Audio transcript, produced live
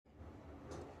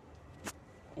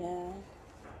Yeah,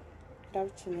 good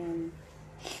afternoon.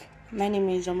 My name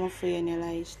is Omofoye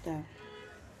Nelaista.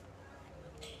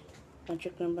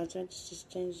 Contract number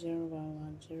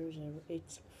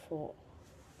 2016-011-0084. So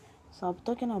I'm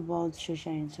talking about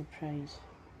social enterprise.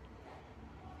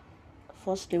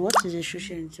 Firstly, what is a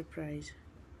social enterprise?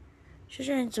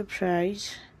 Social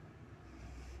enterprise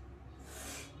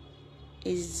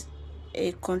is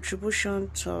a contribution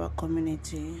to our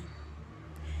community.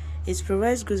 It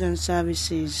provides goods and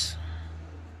services.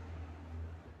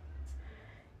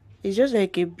 It's just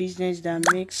like a business that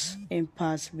makes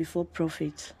impact before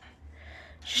profit.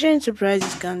 Social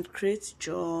enterprises can create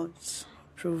jobs,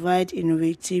 provide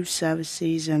innovative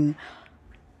services and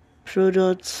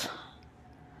products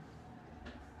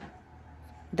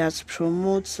that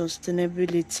promote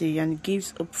sustainability and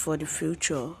gives hope for the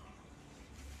future.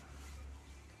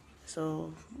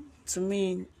 So, to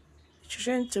me,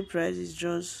 social enterprise is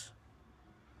just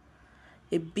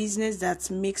a business that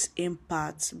makes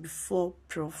impact before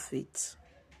profit.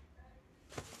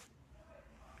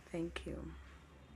 Thank you.